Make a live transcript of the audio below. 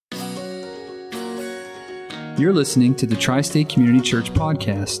You're listening to the Tri-State Community Church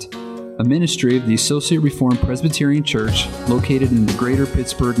Podcast, a ministry of the Associate Reformed Presbyterian Church located in the greater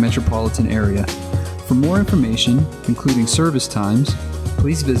Pittsburgh metropolitan area. For more information, including service times,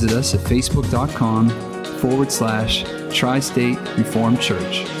 please visit us at facebook.com/Tri-State Reformed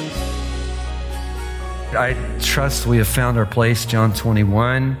Church. I trust we have found our place, John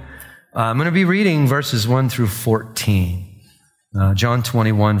 21. I'm going to be reading verses 1 through 14. John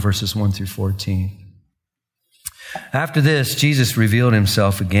 21, verses 1 through 14. After this, Jesus revealed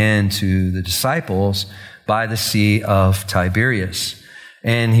himself again to the disciples by the Sea of Tiberias.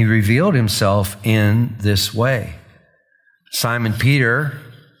 And he revealed himself in this way. Simon Peter,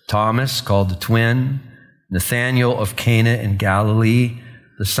 Thomas, called the twin, Nathanael of Cana in Galilee,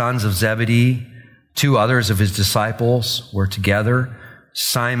 the sons of Zebedee, two others of his disciples were together.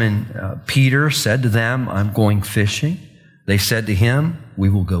 Simon Peter said to them, "I'm going fishing." They said to him, "We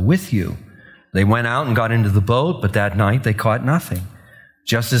will go with you." They went out and got into the boat, but that night they caught nothing.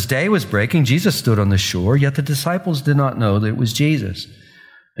 Just as day was breaking, Jesus stood on the shore, yet the disciples did not know that it was Jesus.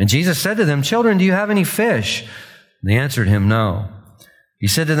 And Jesus said to them, "Children, do you have any fish?" They answered him, "No." He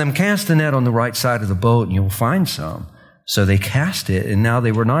said to them, "Cast the net on the right side of the boat and you will find some." So they cast it, and now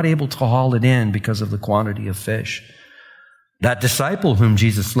they were not able to haul it in because of the quantity of fish. That disciple whom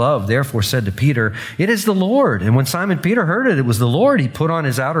Jesus loved therefore said to Peter, "It is the Lord." And when Simon Peter heard it was the Lord, he put on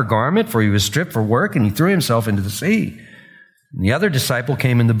his outer garment, for he was stripped for work, and he threw himself into the sea. And the other disciple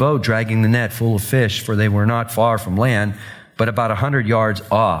came in the boat, dragging the net full of fish, for they were not far from land, but about 100 yards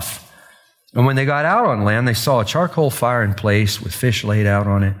off. And when they got out on land, they saw a charcoal fire in place with fish laid out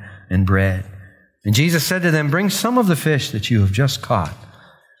on it and bread. And Jesus said to them, "Bring some of the fish that you have just caught."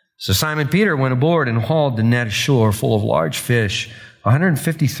 So Simon Peter went aboard and hauled the net ashore full of large fish,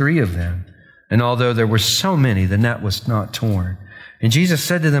 153 of them. And although there were so many, the net was not torn. And Jesus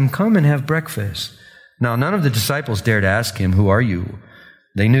said to them, "Come and have breakfast." Now none of the disciples dared ask him, "Who are you?"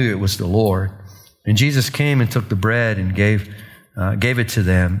 They knew it was the Lord. And Jesus came and took the bread and gave it to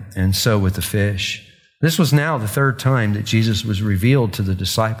them, and so with the fish. This was now the third time that Jesus was revealed to the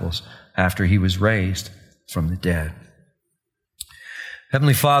disciples after he was raised from the dead.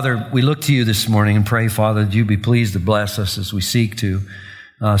 Heavenly Father, we look to you this morning and pray, Father, that you be pleased to bless us as we seek to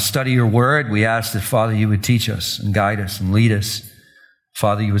study your word. We ask that, Father, you would teach us and guide us and lead us.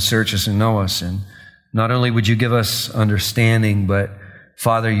 Father, you would search us and know us. And not only would you give us understanding, but,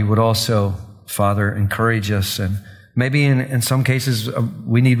 Father, you would also, Father, encourage us. And maybe in some cases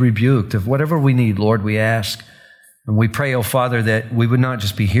we need rebuked. Of whatever we need, Lord, we ask. And we pray, oh Father, that we would not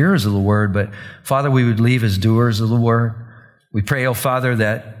just be hearers of the word, but, Father, we would leave as doers of the word. We pray, oh Father,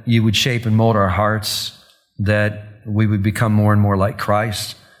 that you would shape and mold our hearts, that we would become more and more like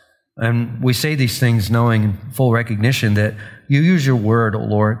Christ. And we say these things knowing in full recognition that you use your word, oh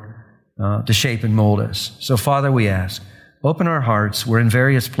Lord, to shape and mold us. So Father, we ask, open our hearts. We're in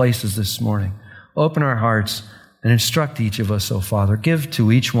various places this morning. Open our hearts and instruct each of us, oh Father. Give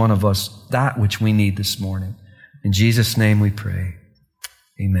to each one of us that which we need this morning. In Jesus' name we pray.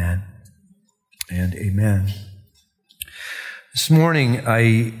 Amen and amen. This morning,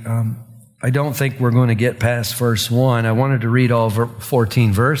 I don't think we're going to get past verse 1. I wanted to read all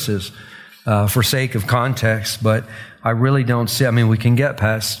 14 verses for sake of context, but I really don't see, we can get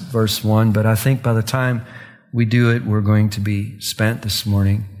past verse 1, but I think by the time we do it, we're going to be spent this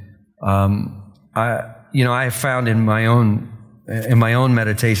morning. I have found in my own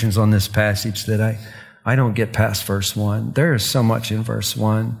meditations on this passage that I don't get past verse 1. There is so much in verse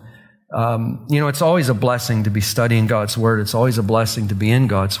 1. It's always a blessing to be studying God's Word. It's always a blessing to be in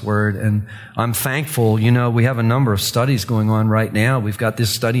God's Word. And I'm thankful, we have a number of studies going on right now. We've got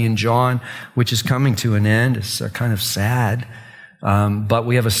this study in John, which is coming to an end. It's kind of sad. But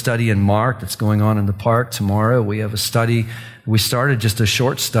we have a study in Mark that's going on in the park tomorrow. We started just a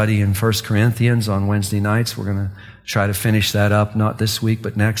short study in 1 Corinthians on Wednesday nights. We're going to try to finish that up, not this week,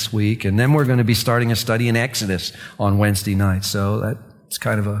 but next week. And then we're going to be starting a study in Exodus on Wednesday night. So that's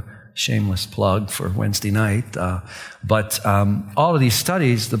kind of a shameless plug for Wednesday night. But all of these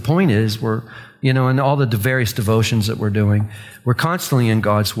studies, the point is in all the various devotions that we're doing, we're constantly in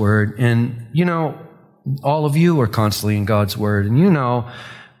God's Word. And, all of you are constantly in God's Word. And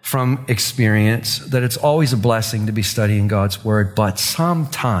from experience that it's always a blessing to be studying God's Word. But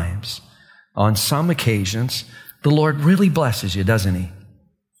sometimes, on some occasions, the Lord really blesses you, doesn't He?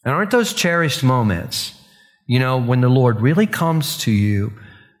 And aren't those cherished moments, when the Lord really comes to you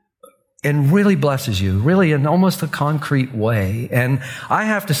and really blesses you, really in almost a concrete way. And I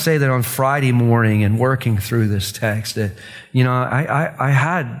have to say that on Friday morning and working through this text, that, I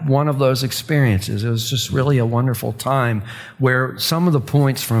had one of those experiences. It was just really a wonderful time where some of the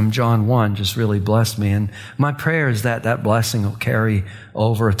points from John 1 just really blessed me. And my prayer is that that blessing will carry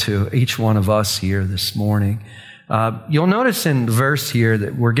over to each one of us here this morning. You'll notice in the verse here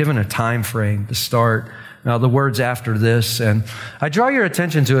that we're given a time frame to start. Now, the words after this, and I draw your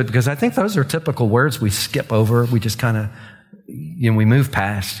attention to it because I think those are typical words we skip over. We just kind of, we move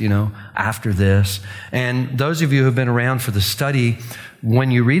past, after this. And those of you who have been around for the study,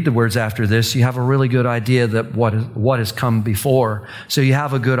 when you read the words after this, you have a really good idea that what has come before. So you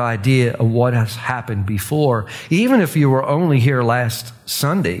have a good idea of what has happened before. Even if you were only here last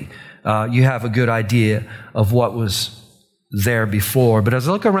Sunday, you have a good idea of what was there before. But as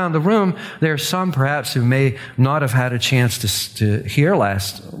I look around the room, there are some perhaps who may not have had a chance to hear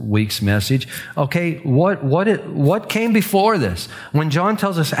last week's message. Okay, what came before this? When John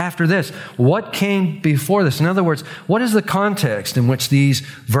tells us after this, what came before this? In other words, what is the context in which these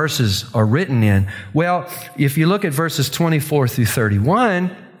verses are written in? Well, if you look at verses 24 through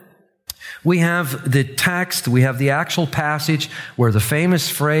 31, we have the text, we have the actual passage where the famous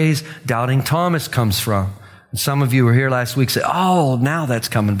phrase, doubting Thomas, comes from. Some of you were here last week say, oh, now that's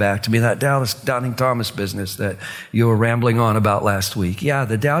coming back to me, that doubting Thomas business that you were rambling on about last week. Yeah,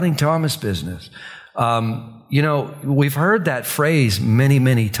 the doubting Thomas business. We've heard that phrase many,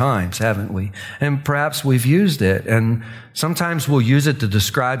 many times, haven't we? And perhaps we've used it. And sometimes we'll use it to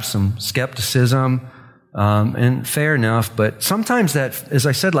describe some skepticism, and fair enough. But sometimes that, as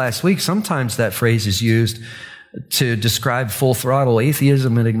I said last week, sometimes that phrase is used to describe full-throttle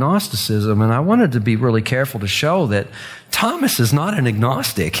atheism and agnosticism. And I wanted to be really careful to show that Thomas is not an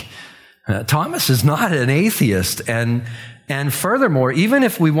agnostic. Thomas is not an atheist. And furthermore, even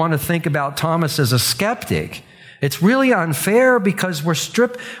if we want to think about Thomas as a skeptic, it's really unfair because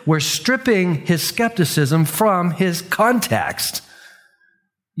we're stripping his skepticism from his context.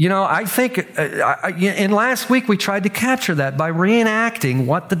 I think in last week we tried to capture that by reenacting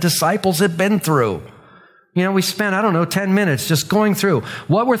what the disciples had been through. We spent, 10 minutes just going through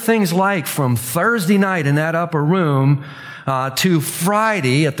what were things like from Thursday night in that upper room to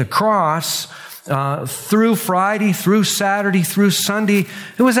Friday at the cross, through Friday, through Saturday, through Sunday.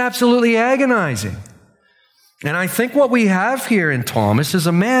 It was absolutely agonizing. And I think what we have here in Thomas is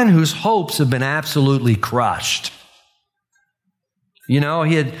a man whose hopes have been absolutely crushed.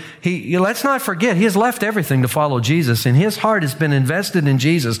 Let's not forget, he has left everything to follow Jesus, and his heart has been invested in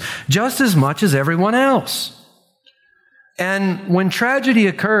Jesus just as much as everyone else. And when tragedy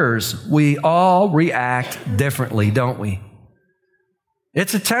occurs, we all react differently, don't we?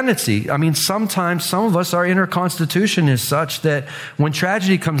 It's a tendency. Sometimes some of us, our inner constitution is such that when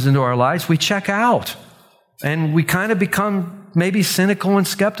tragedy comes into our lives, we check out. And we kind of become maybe cynical and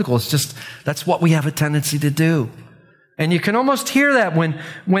skeptical. That's what we have a tendency to do. And you can almost hear that when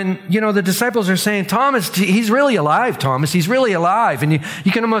the disciples are saying, Thomas, he's really alive, Thomas, he's really alive. And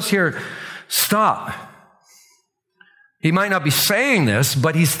you can almost hear, stop. He might not be saying this,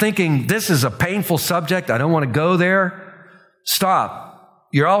 but he's thinking, this is a painful subject. I don't want to go there. Stop.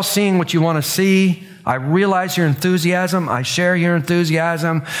 You're all seeing what you want to see. I realize your enthusiasm. I share your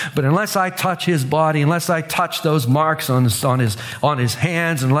enthusiasm. But unless I touch his body, unless I touch those marks on his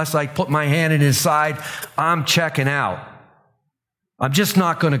hands, unless I put my hand in his side, I'm checking out. I'm just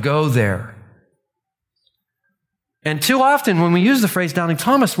not going to go there. And too often when we use the phrase doubting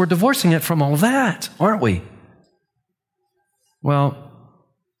Thomas, we're divorcing it from all that, aren't we? Well,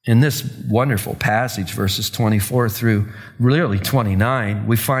 in this wonderful passage, verses 24 through really 29,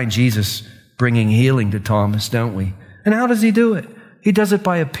 we find Jesus bringing healing to Thomas, don't we? And how does he do it? He does it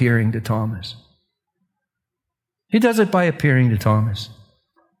by appearing to Thomas. He does it by appearing to Thomas.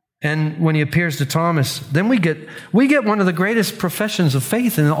 And when he appears to Thomas, then we get one of the greatest professions of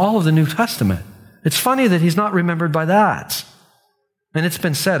faith in all of the New Testament. It's funny that he's not remembered by that. And it's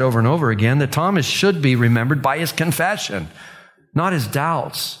been said over and over again that Thomas should be remembered by his confession, not his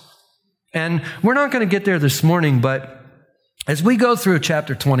doubts. And we're not going to get there this morning, but as we go through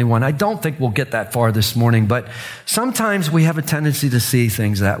chapter 21, I don't think we'll get that far this morning, but sometimes we have a tendency to see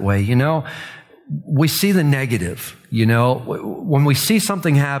things that way. We see the negative, when we see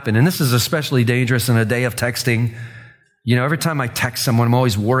something happen, and this is especially dangerous in a day of texting. You know, every time I text someone, I'm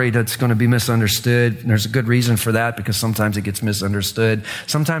always worried it's going to be misunderstood. And there's a good reason for that, because sometimes it gets misunderstood.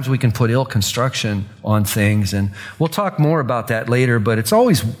 Sometimes we can put ill construction on things, and we'll talk more about that later, but it's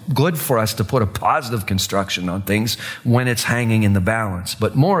always good for us to put a positive construction on things when it's hanging in the balance.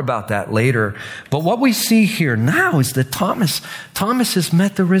 But more about that later. But what we see here now is that Thomas has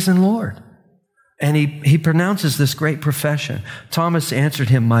met the risen Lord. And he pronounces this great profession. Thomas answered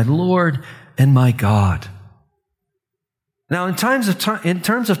him, "My Lord and my God." Now, in terms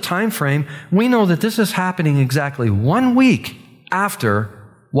of time frame, we know that this is happening exactly 1 week after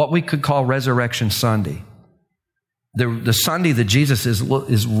what we could call Resurrection Sunday. The Sunday that Jesus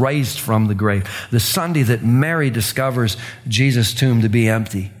is raised from the grave. The Sunday that Mary discovers Jesus' tomb to be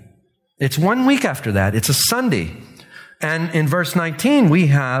empty. It's 1 week after that. It's a Sunday. And in verse 19, we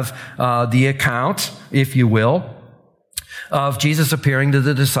have the account, if you will, of Jesus appearing to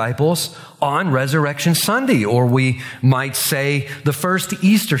the disciples on Resurrection Sunday, or we might say the first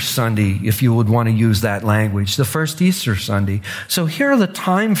Easter Sunday, if you would want to use that language, the first Easter Sunday. So here are the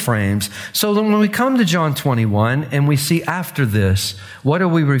time frames. So when we come to John 21 and we see after this, what are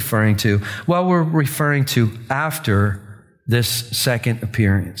we referring to? Well, we're referring to after this second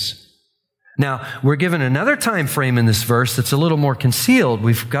appearance. Now, we're given another time frame in this verse that's a little more concealed.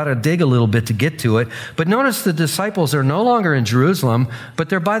 We've got to dig a little bit to get to it. But notice the disciples are no longer in Jerusalem, but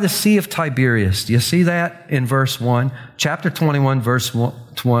they're by the Sea of Tiberias. Do you see that in verse 1? Chapter 21, verse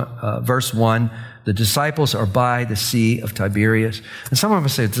 1. The disciples are by the Sea of Tiberias. And some of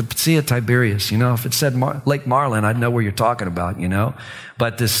us say, it's the Sea of Tiberias. You know, if it said Lake Marlin, I'd know where you're talking about, you know.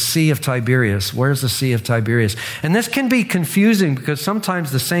 But the Sea of Tiberias, where's the Sea of Tiberias? And this can be confusing because sometimes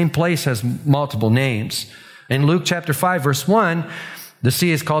the same place has multiple names. In Luke chapter 5, verse 1, the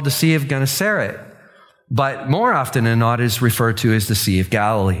sea is called the Sea of Gennesaret. But more often than not, it is referred to as the Sea of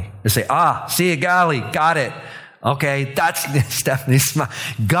Galilee. They say, Sea of Galilee, got it. Okay, that's Stephanie.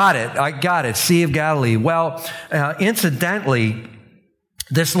 Got it. I got it. Sea of Galilee. Well, incidentally,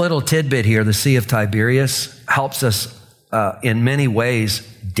 this little tidbit here, the Sea of Tiberias, helps us in many ways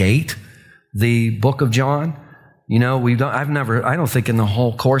date the book of John. You know, I don't think in the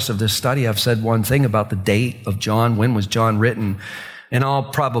whole course of this study I've said one thing about the date of John. When was John written? In all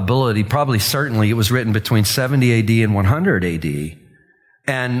probability, certainly, it was written between 70 AD and 100 AD.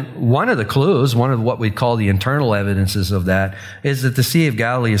 And one of the clues, one of what we call the internal evidences of that, is that the Sea of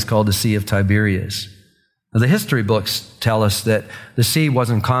Galilee is called the Sea of Tiberias. Now, the history books tell us that the sea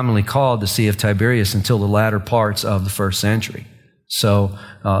wasn't commonly called the Sea of Tiberias until the latter parts of the first century. So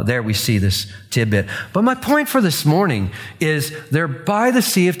there we see this tidbit. But my point for this morning is they're by the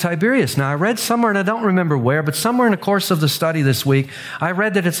Sea of Tiberias. Now, I read somewhere, and I don't remember where, but somewhere in the course of the study this week, I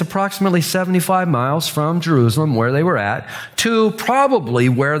read that it's approximately 75 miles from Jerusalem, where they were at, to probably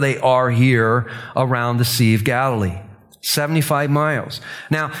where they are here around the Sea of Galilee. 75 miles.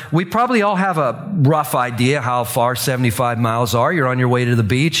 Now, we probably all have a rough idea how far 75 miles are. You're on your way to the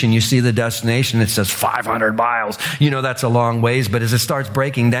beach and you see the destination. It says 500 miles. You know that's a long ways, but as it starts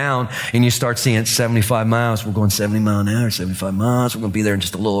breaking down and you start seeing 75 miles, we're going 70 miles an hour, 75 miles. We're going to be there in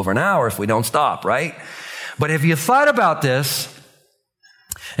just a little over an hour if we don't stop, right? But have you thought about this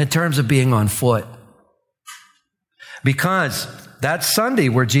in terms of being on foot? Because that Sunday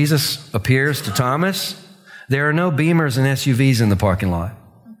where Jesus appears to Thomas, there are no Beamers and SUVs in the parking lot.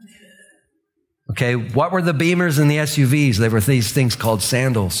 Okay, what were the Beamers and the SUVs? They were these things called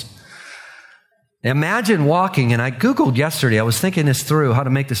sandals. Imagine walking, and I Googled yesterday, I was thinking this through, how to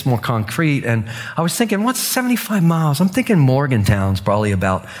make this more concrete, and I was thinking, what's 75 miles? I'm thinking Morgantown's probably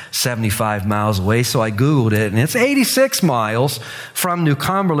about 75 miles away, so I Googled it, and it's 86 miles from New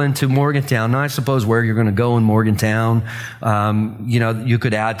Cumberland to Morgantown. Now, I suppose where you're going to go in Morgantown, you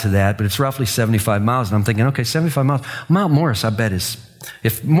could add to that, but it's roughly 75 miles, and I'm thinking, okay, 75 miles. Mount Morris, I bet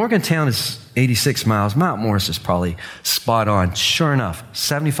if Morgantown is 86 miles, Mount Morris is probably spot on. Sure enough,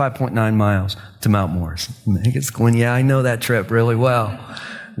 75.9 miles to Mount Morris. Megan's going, yeah, I know that trip really well.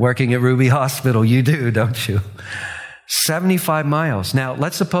 Working at Ruby Hospital, you do, don't you? 75 miles. Now,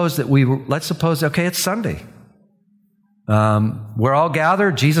 let's suppose, okay, it's Sunday. We're all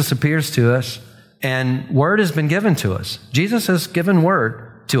gathered. Jesus appears to us, and word has been given to us. Jesus has given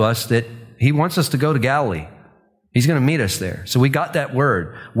word to us that he wants us to go to Galilee. He's going to meet us there. So we got that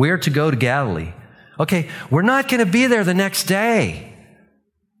word. We're to go to Galilee. Okay, we're not going to be there the next day.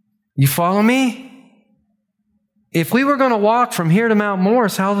 You follow me? If we were going to walk from here to Mount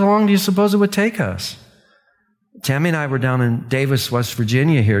Morris, how long do you suppose it would take us? Tammy and I were down in Davis, West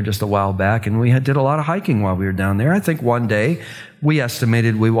Virginia here just a while back, and we did a lot of hiking while we were down there. I think one day we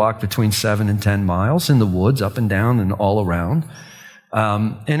estimated we walked between 7 and 10 miles in the woods, up and down and all around.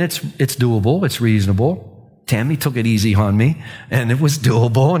 And it's doable. It's reasonable. Tammy took it easy on me, and it was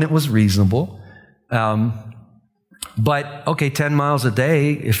doable and it was reasonable. But okay, 10 miles a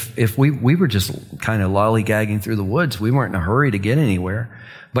day, if we were just kind of lollygagging through the woods, we weren't in a hurry to get anywhere.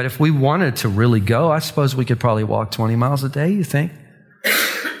 But if we wanted to really go, I suppose we could probably walk 20 miles a day, you think?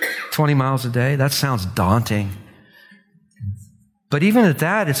 20 miles a day? That sounds daunting. But even at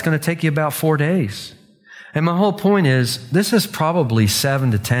that, it's going to take you about 4 days. And my whole point is, this is probably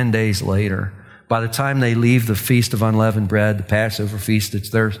 7 to 10 days later. By the time they leave the Feast of Unleavened Bread, the Passover feast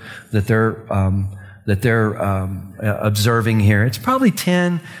that they're observing here, it's probably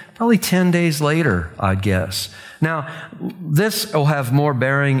 10 days later, I'd guess. Now, this will have more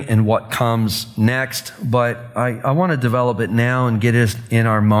bearing in what comes next, but I want to develop it now and get it in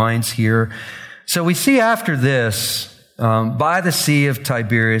our minds here. So we see after this, by the Sea of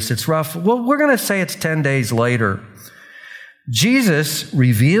Tiberias, it's rough. Well, we're going to say it's 10 days later. Jesus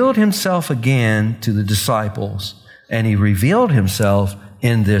revealed himself again to the disciples, and he revealed himself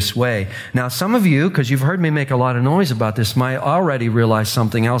in this way. Now, some of you, because you've heard me make a lot of noise about this, might already realize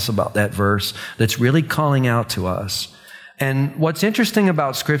something else about that verse that's really calling out to us. And what's interesting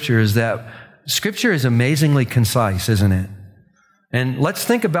about Scripture is that Scripture is amazingly concise, isn't it? And let's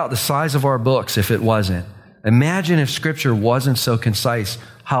think about the size of our books if it wasn't. Imagine if Scripture wasn't so concise,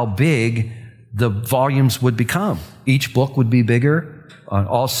 how big the volumes would become. Each book would be bigger.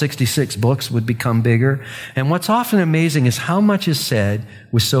 All 66 books would become bigger. And what's often amazing is how much is said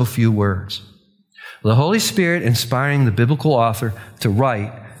with so few words. The Holy Spirit inspiring the biblical author to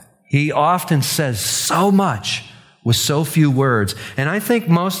write, he often says so much with so few words. And I think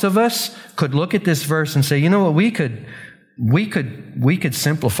most of us could look at this verse and say, you know what, we could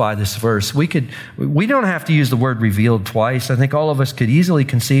simplify this verse. We don't have to use the word revealed twice. I think all of us could easily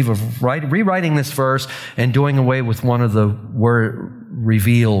conceive of rewriting this verse and doing away with one of the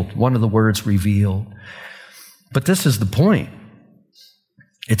words revealed. But this is the point.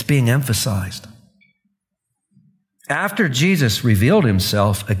 It's being emphasized. After Jesus revealed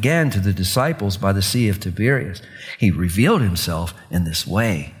himself again to the disciples by the Sea of Tiberias, he revealed himself in this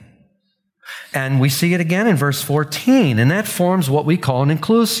way. And we see it again in verse 14, and that forms what we call an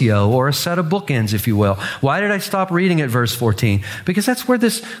inclusio, or a set of bookends, if you will. Why did I stop reading at verse 14? Because that's where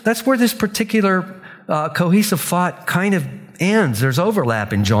this particular cohesive thought kind of ends. There's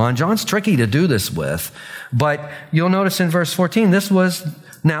overlap in John. John's tricky to do this with. But you'll notice in verse 14, this was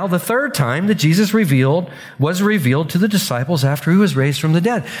now the third time that Jesus was revealed to the disciples after he was raised from the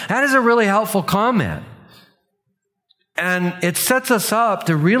dead. That is a really helpful comment. And it sets us up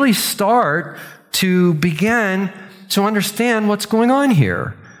to really start to begin to understand what's going on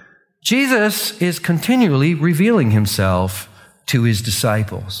here. Jesus is continually revealing himself to his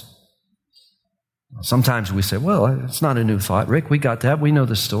disciples. Sometimes we say, well, it's not a new thought. Rick, we got that. We know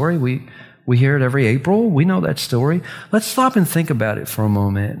the story. We hear it every April. We know that story. Let's stop and think about it for a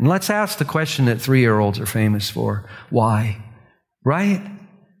moment. And let's ask the question that 3-year-olds are famous for. Why? Right?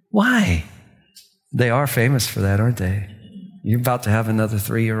 Why? They are famous for that, aren't they? You're about to have another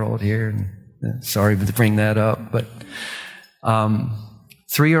 3-year-old here. And sorry to bring that up, but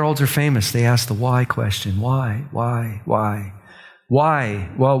 3-year-olds are famous. They ask the why question. Why? Why?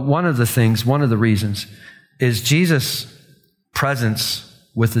 Well, one of the reasons is Jesus' presence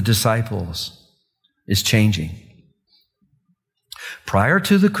with the disciples is changing. Prior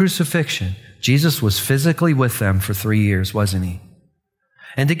to the crucifixion, Jesus was physically with them for 3 years, wasn't he?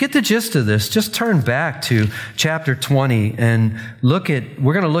 And to get the gist of this, just turn back to chapter 20 and we're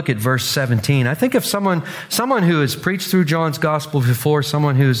going to look at verse 17. I think if someone who has preached through John's gospel before,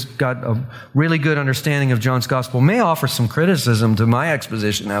 someone who's got a really good understanding of John's gospel may offer some criticism to my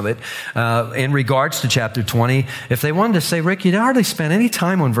exposition of it, in regards to chapter 20. If they wanted to say, Rick, you hardly spent any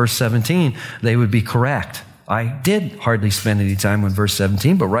time on verse 17, they would be correct. I did hardly spend any time on verse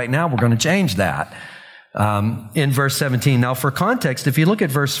 17, but right now we're going to change that. In verse 17. Now, for context, if you look at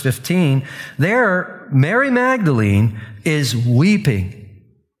verse 15, there, Mary Magdalene is weeping.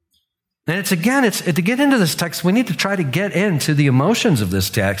 And to get into this text, we need to try to get into the emotions of this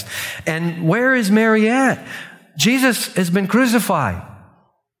text. And where is Mary at? Jesus has been crucified.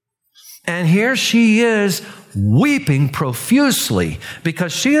 And here she is weeping profusely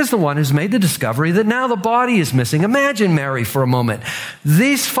because she is the one who's made the discovery that now the body is missing. Imagine Mary for a moment.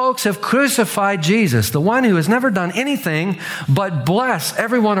 These folks have crucified Jesus, the one who has never done anything but bless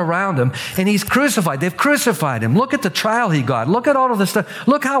everyone around him. And he's crucified. They've crucified him. Look at the trial he got. Look at all of this stuff.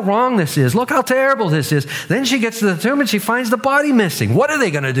 Look how wrong this is. Look how terrible this is. Then she gets to the tomb and she finds the body missing. What are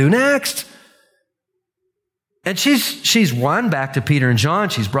they going to do next? And she's run back to Peter and John.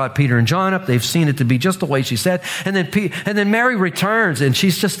 She's brought Peter and John up. They've seen it to be just the way she said. And then Mary returns, and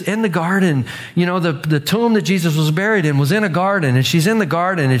she's just in the garden. You know, the tomb that Jesus was buried in was in a garden, and she's in the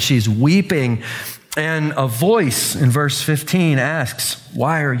garden and she's weeping. And a voice in verse 15 asks,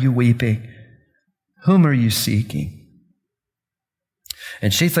 "Why are you weeping? Whom are you seeking?"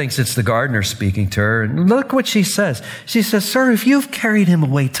 And she thinks it's the gardener speaking to her. And look what she says. She says, "Sir, if you've carried him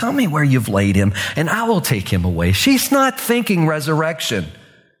away, tell me where you've laid him, and I will take him away." She's not thinking resurrection.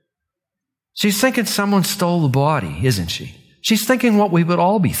 She's thinking someone stole the body, isn't she? She's thinking what we would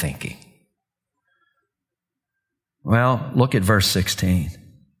all be thinking. Well, look at verse 16.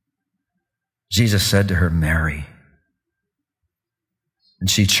 Jesus said to her, "Mary."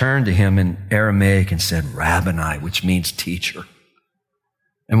 And she turned to him in Aramaic and said, "Rabboni," which means teacher.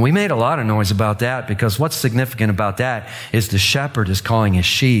 And we made a lot of noise about that because what's significant about that is the shepherd is calling his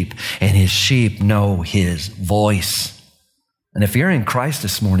sheep, and his sheep know his voice. And if you're in Christ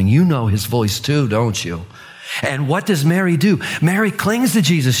this morning, you know his voice too, don't you? And what does Mary do? Mary clings to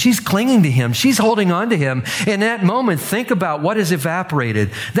Jesus. She's clinging to him. She's holding on to him. In that moment, think about what has evaporated.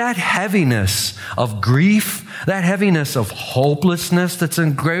 That heaviness of grief, that heaviness of hopelessness that's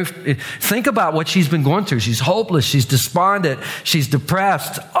engraved. Think about what she's been going through. She's hopeless. She's despondent. She's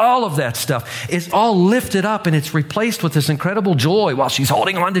depressed. All of that stuff is all lifted up, and it's replaced with this incredible joy while she's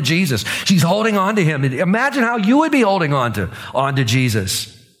holding on to Jesus. She's holding on to him. Imagine how you would be holding on to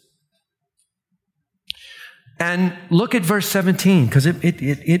Jesus. And look at verse 17, because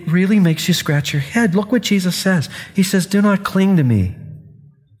it really makes you scratch your head. Look what Jesus says. He says, "Do not cling to me,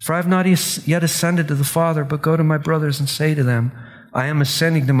 for I have not yet ascended to the Father, but go to my brothers and say to them, I am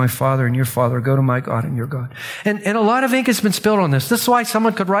ascending to my Father and your Father. Go to my God and your God." And a lot of ink has been spilled on this. This is why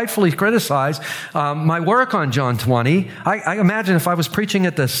someone could rightfully criticize my work on John 20. I imagine if I was preaching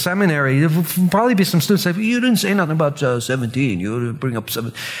at the seminary, there would probably be some students say, "You didn't say nothing about 17. You didn't bring up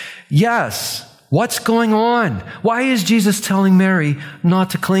 17. Yes. What's going on? Why is Jesus telling Mary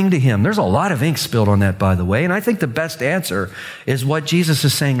not to cling to him? There's a lot of ink spilled on that, by the way. And I think the best answer is what Jesus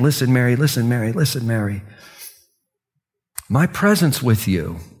is saying. Listen, Mary, listen, Mary, listen, Mary. My presence with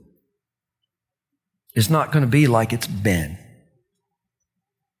you is not going to be like it's been.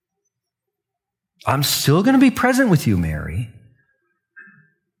 I'm still going to be present with you, Mary,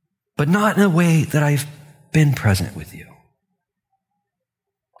 but not in a way that I've been present with you.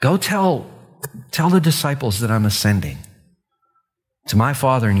 Go tell the disciples that I'm ascending to my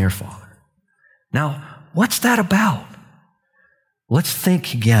Father and your Father. Now, what's that about? Let's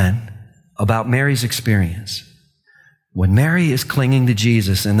think again about Mary's experience. When Mary is clinging to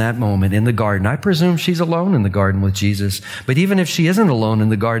Jesus in that moment in the garden, I presume she's alone in the garden with Jesus. But even if she isn't alone in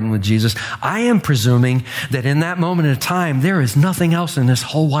the garden with Jesus, I am presuming that in that moment of time, there is nothing else in this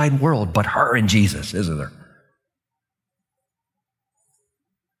whole wide world but her and Jesus, isn't there?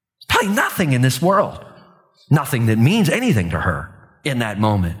 Probably nothing in this world. Nothing that means anything to her in that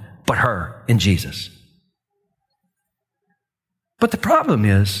moment but her and Jesus. But the problem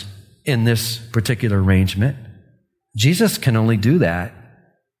is, in this particular arrangement, Jesus can only do that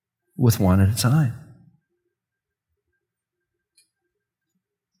with one at a time.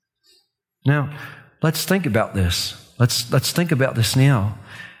 Now, let's think about this. Let's think about this now.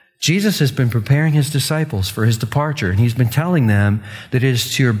 Jesus has been preparing his disciples for his departure, and he's been telling them that it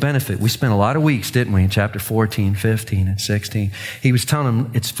is to your benefit. We spent a lot of weeks, didn't we, in chapter 14, 15, and 16. He was telling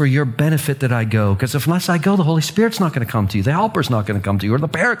them, it's for your benefit that I go, because unless I go, the Holy Spirit's not going to come to you. The Helper's not going to come to you, or the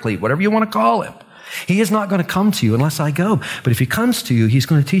Paraclete, whatever you want to call him. He is not going to come to you unless I go. But if he comes to you, he's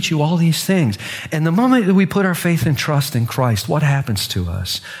going to teach you all these things. And the moment that we put our faith and trust in Christ, what happens to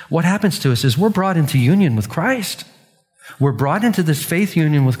us? What happens to us is we're brought into union with Christ. We're brought into this faith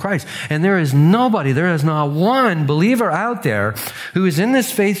union with Christ. And there is not one believer out there who is in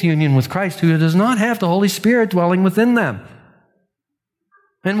this faith union with Christ who does not have the Holy Spirit dwelling within them.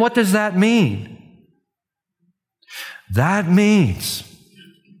 And what does that mean? That means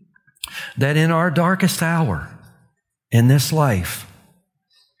that in our darkest hour in this life,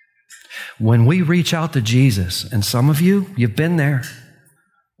 when we reach out to Jesus, and some of you've been there,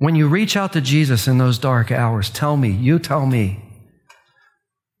 when you reach out to Jesus in those dark hours, tell me,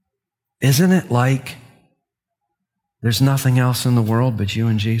 isn't it like there's nothing else in the world but you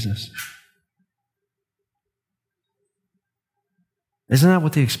and Jesus? Isn't that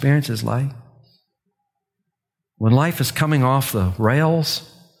what the experience is like? When life is coming off the rails,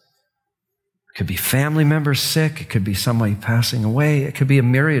 it could be family members sick. It could be somebody passing away. It could be a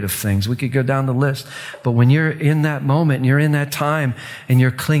myriad of things. We could go down the list. But when you're in that moment and you're in that time and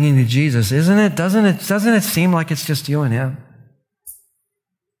you're clinging to Jesus, doesn't it seem like it's just you and him?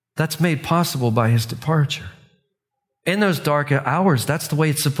 That's made possible by his departure. In those dark hours, that's the way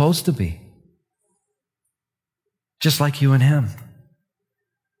it's supposed to be. Just like you and him.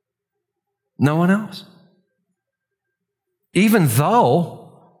 No one else. Even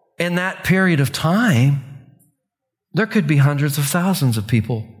though in that period of time, there could be hundreds of thousands of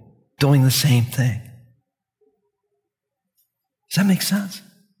people doing the same thing. Does that make sense?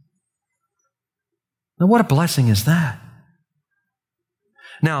 Now, what a blessing is that?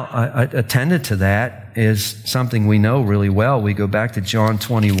 Now, attendant to that is something we know really well. We go back to John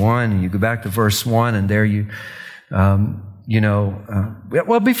 21, and you go back to verse 1, and there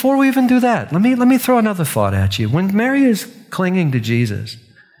well, before we even do that, let me throw another thought at you. When Mary is clinging to Jesus,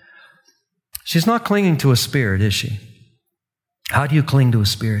 she's not clinging to a spirit, is she? How do you cling to a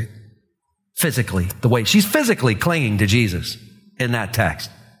spirit? Physically, the way she's physically clinging to Jesus in that text.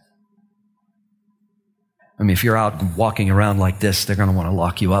 I mean, if you're out walking around like this, they're going to want to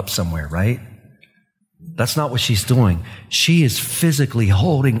lock you up somewhere, right? That's not what she's doing. She is physically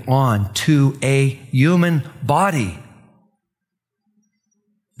holding on to a human body.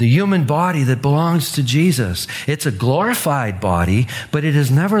 The human body that belongs to Jesus. It's a glorified body, but it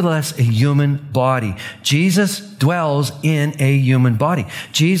is nevertheless a human body. Jesus dwells in a human body.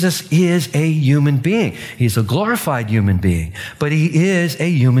 Jesus is a human being. He's a glorified human being, but he is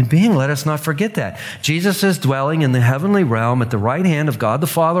a human being. Let us not forget that. Jesus is dwelling in the heavenly realm at the right hand of God the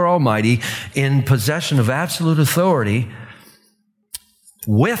Father Almighty in possession of absolute authority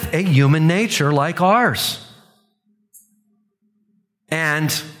with a human nature like ours.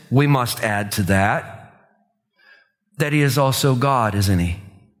 And we must add to that he is also God, isn't he?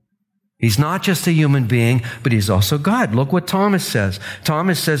 He's not just a human being, but he's also God. Look what Thomas says.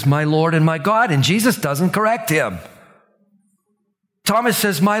 Thomas says, "My Lord and my God," and Jesus doesn't correct him. Thomas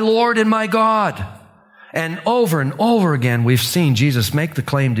says, "My Lord and my God." And over again, we've seen Jesus make the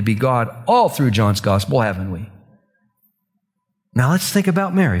claim to be God all through John's gospel, haven't we? Now let's think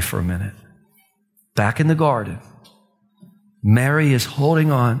about Mary for a minute. Back in the garden. Mary is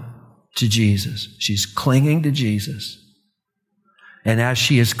holding on to Jesus. She's clinging to Jesus. And as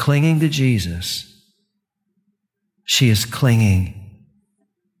she is clinging to Jesus, she is clinging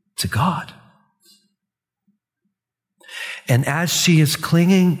to God. And as she is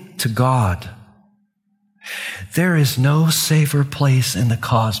clinging to God, there is no safer place in the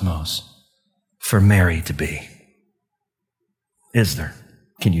cosmos for Mary to be. Is there?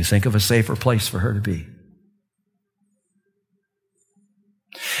 Can you think of a safer place for her to be?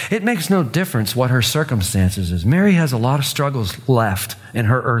 It makes no difference what her circumstances is. Mary has a lot of struggles left in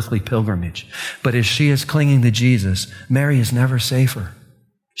her earthly pilgrimage. But as she is clinging to Jesus, Mary is never safer.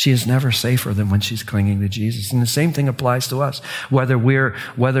 She is never safer than when she's clinging to Jesus. And the same thing applies to us. Whether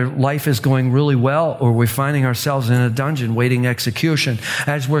life is going really well or we're finding ourselves in a dungeon waiting execution,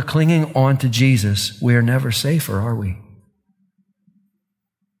 as we're clinging on to Jesus, we are never safer, are we?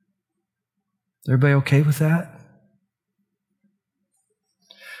 Is everybody okay with that?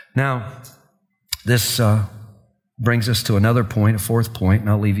 Now, this brings us to another point, a fourth point, and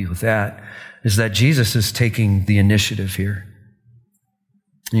I'll leave you with that, is that Jesus is taking the initiative here.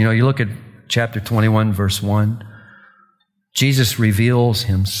 You know, you look at chapter 21, verse 1. Jesus reveals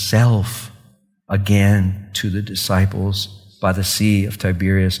himself again to the disciples by the Sea of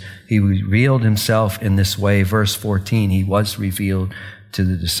Tiberias. He revealed himself in this way. Verse 14, he was revealed to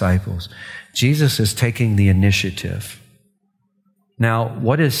the disciples. Jesus is taking the initiative. Now,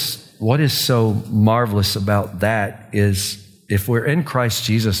 what is so marvelous about that is if we're in Christ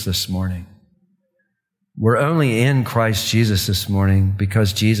Jesus this morning, we're only in Christ Jesus this morning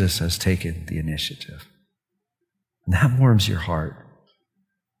because Jesus has taken the initiative. And that warms your heart.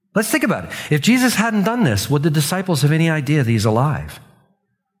 Let's think about it. If Jesus hadn't done this, would the disciples have any idea that he's alive?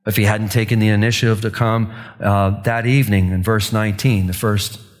 If he hadn't taken the initiative to come that evening in verse 19, the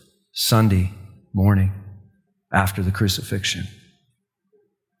first Sunday morning after the crucifixion.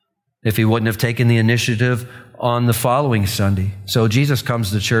 If he wouldn't have taken the initiative on the following Sunday. So Jesus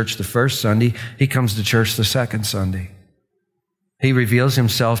comes to church the first Sunday. He comes to church the second Sunday. He reveals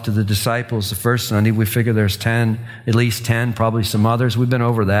himself to the disciples the first Sunday. We figure there's 10, at least 10, probably some others. We've been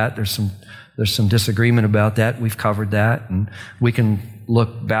over that. There's some disagreement about that. We've covered that. And we can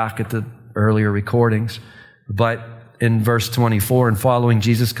look back at the earlier recordings. But in verse 24 and following,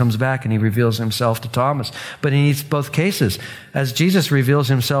 Jesus comes back and he reveals himself to Thomas. But in both cases, as Jesus reveals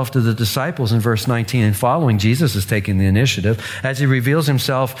himself to the disciples in verse 19 and following, Jesus is taking the initiative. As he reveals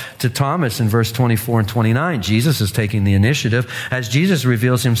himself to Thomas in verse 24 and 29, Jesus is taking the initiative. As Jesus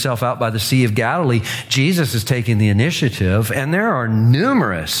reveals himself out by the Sea of Galilee, Jesus is taking the initiative. And there are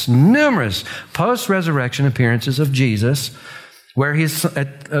numerous post-resurrection appearances of Jesus where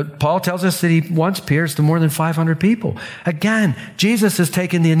Paul tells us that he once pierced to more than 500 people. Again, Jesus has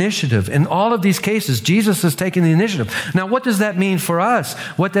taken the initiative. In all of these cases, Jesus has taken the initiative. Now, what does that mean for us?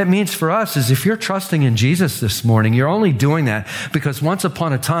 What that means for us is if you're trusting in Jesus this morning, you're only doing that because once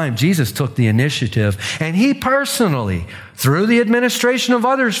upon a time, Jesus took the initiative, and he personally, through the administration of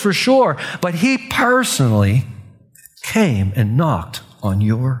others for sure, but he personally came and knocked on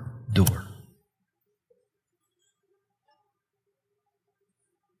your door.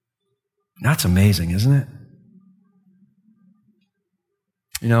 That's amazing, isn't it?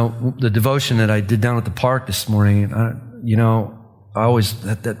 You know, the devotion that I did down at the park this morning, that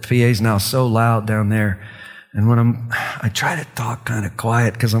PA is now so loud down there. And when I try to talk kind of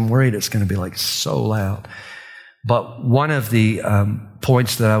quiet because I'm worried it's going to be like so loud. But one of the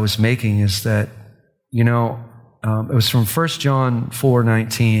points that I was making is that, it was from 1 John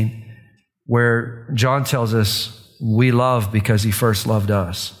 4:19, where John tells us we love because he first loved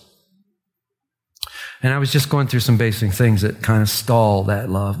us. And I was just going through some basic things that kind of stall that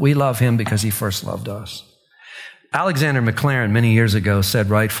love. We love him because he first loved us. Alexander McLaren many years ago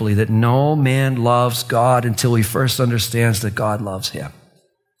said rightfully that no man loves God until he first understands that God loves him.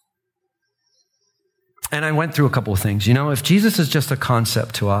 And I went through a couple of things. If Jesus is just a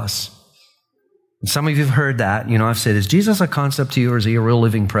concept to us, and some of you have heard that. I've said, is Jesus a concept to you, or is he a real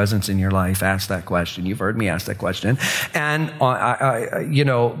living presence in your life? Ask that question. You've heard me ask that question. And,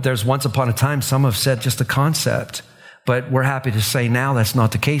 there's once upon a time, some have said just a concept. But we're happy to say now that's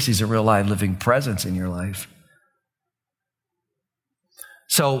not the case. He's a real live living presence in your life.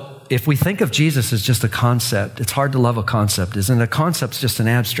 So if we think of Jesus as just a concept, it's hard to love a concept, isn't it? A concept's just an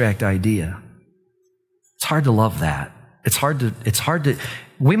abstract idea. It's hard to love that. It's hard to,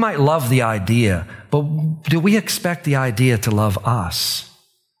 we might love the idea, but do we expect the idea to love us?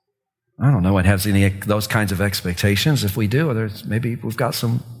 I don't know what has any of those kinds of expectations. If we do, maybe we've got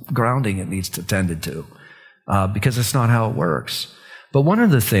some grounding it needs to tended to, because it's not how it works. But one of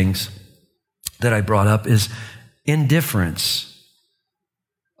the things that I brought up is indifference.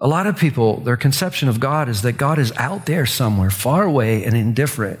 A lot of people, their conception of God is that God is out there somewhere, far away and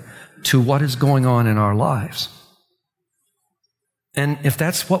indifferent to what is going on in our lives. And if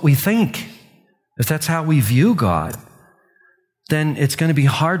that's what we think, if that's how we view God, then it's going to be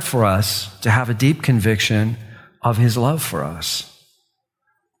hard for us to have a deep conviction of his love for us.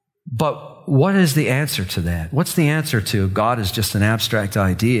 But what is the answer to that? What's the answer to God is just an abstract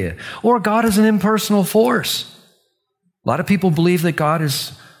idea, or God is an impersonal force? A lot of people believe that God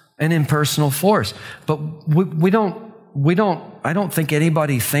is an impersonal force, but I don't think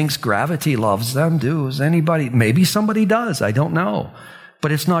anybody thinks gravity loves them, does anybody? Maybe somebody does, I don't know.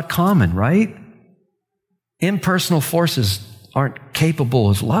 But it's not common, right? Impersonal forces aren't capable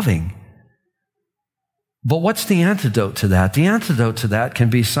of loving. But what's the antidote to that? The antidote to that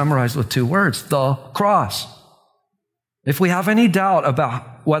can be summarized with two words: the cross. If we have any doubt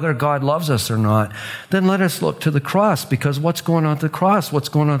about whether God loves us or not, then let us look to the cross, because what's going on at the cross? What's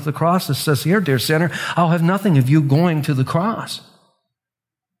going on at the cross? It says here, dear sinner, I'll have nothing of you going to the cross.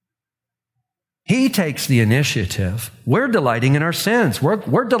 He takes the initiative. We're delighting in our sins.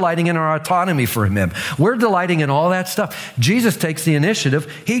 We're delighting in our autonomy for him. We're delighting in all that stuff. Jesus takes the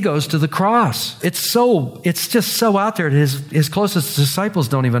initiative. He goes to the cross. It's just so out there that his closest disciples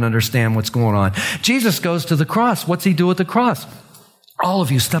don't even understand what's going on. Jesus goes to the cross. What's he do at the cross? All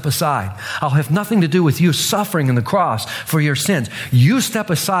of you step aside. I'll have nothing to do with you suffering in the cross for your sins. You step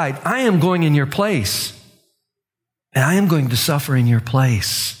aside. I am going in your place. And I am going to suffer in your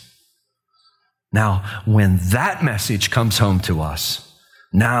place. Now, when that message comes home to us,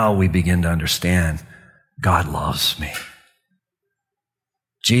 now we begin to understand God loves me.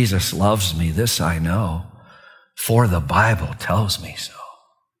 Jesus loves me, this I know, for the Bible tells me so.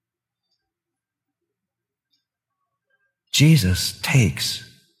 Jesus takes,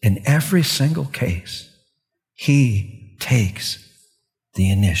 in every single case, he takes the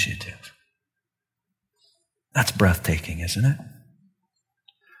initiative. That's breathtaking, isn't it?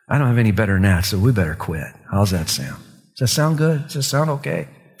 I don't have any better than that, so we better quit. How's that sound? Does that sound good? Does that sound okay?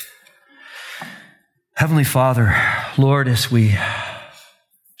 Heavenly Father, Lord, as we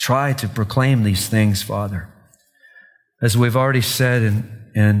try to proclaim these things, Father, as we've already said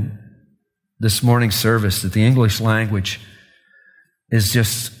in this morning's service, that the English language is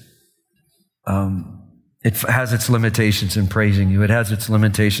just, it has its limitations in praising you. It has its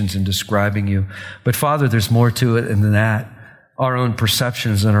limitations in describing you. But Father, there's more to it than that. Our own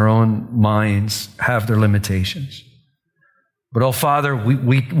perceptions and our own minds have their limitations. But, oh, Father,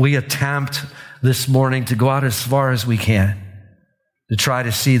 we attempt this morning to go out as far as we can to try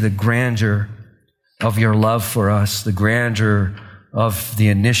to see the grandeur, of your love for us, the grandeur of the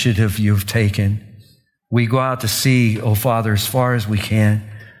initiative you've taken. We go out to see, oh Father, as far as we can,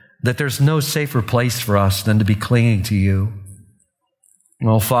 that there's no safer place for us than to be clinging to you.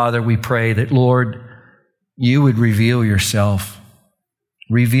 Oh Father, we pray that, Lord, you would reveal yourself.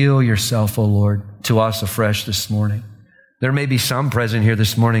 Reveal yourself, oh Lord, to us afresh this morning. There may be some present here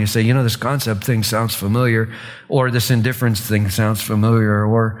this morning who say, this concept thing sounds familiar, or this indifference thing sounds familiar,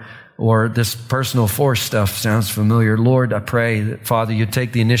 or this personal force stuff sounds familiar. Lord, I pray that, Father, you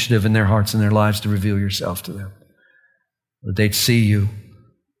take the initiative in their hearts and their lives to reveal yourself to them. That they'd see you.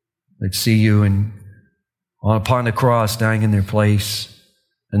 They'd see you upon the cross dying in their place,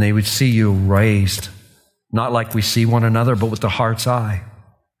 and they would see you raised, not like we see one another, but with the heart's eye.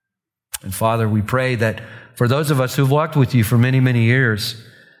 And Father, we pray that for those of us who've walked with you for many, many years,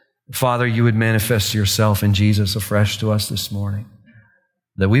 Father, you would manifest yourself in Jesus afresh to us this morning.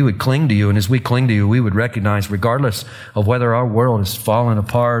 That we would cling to you, and as we cling to you, we would recognize, regardless of whether our world has fallen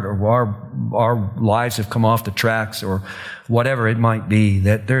apart or our lives have come off the tracks or whatever it might be,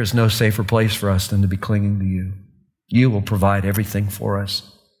 that there is no safer place for us than to be clinging to you. You will provide everything for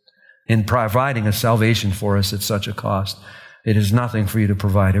us. In providing a salvation for us at such a cost, it is nothing for you to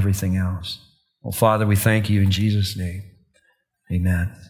provide everything else. Well, Father, we thank you in Jesus' name. Amen.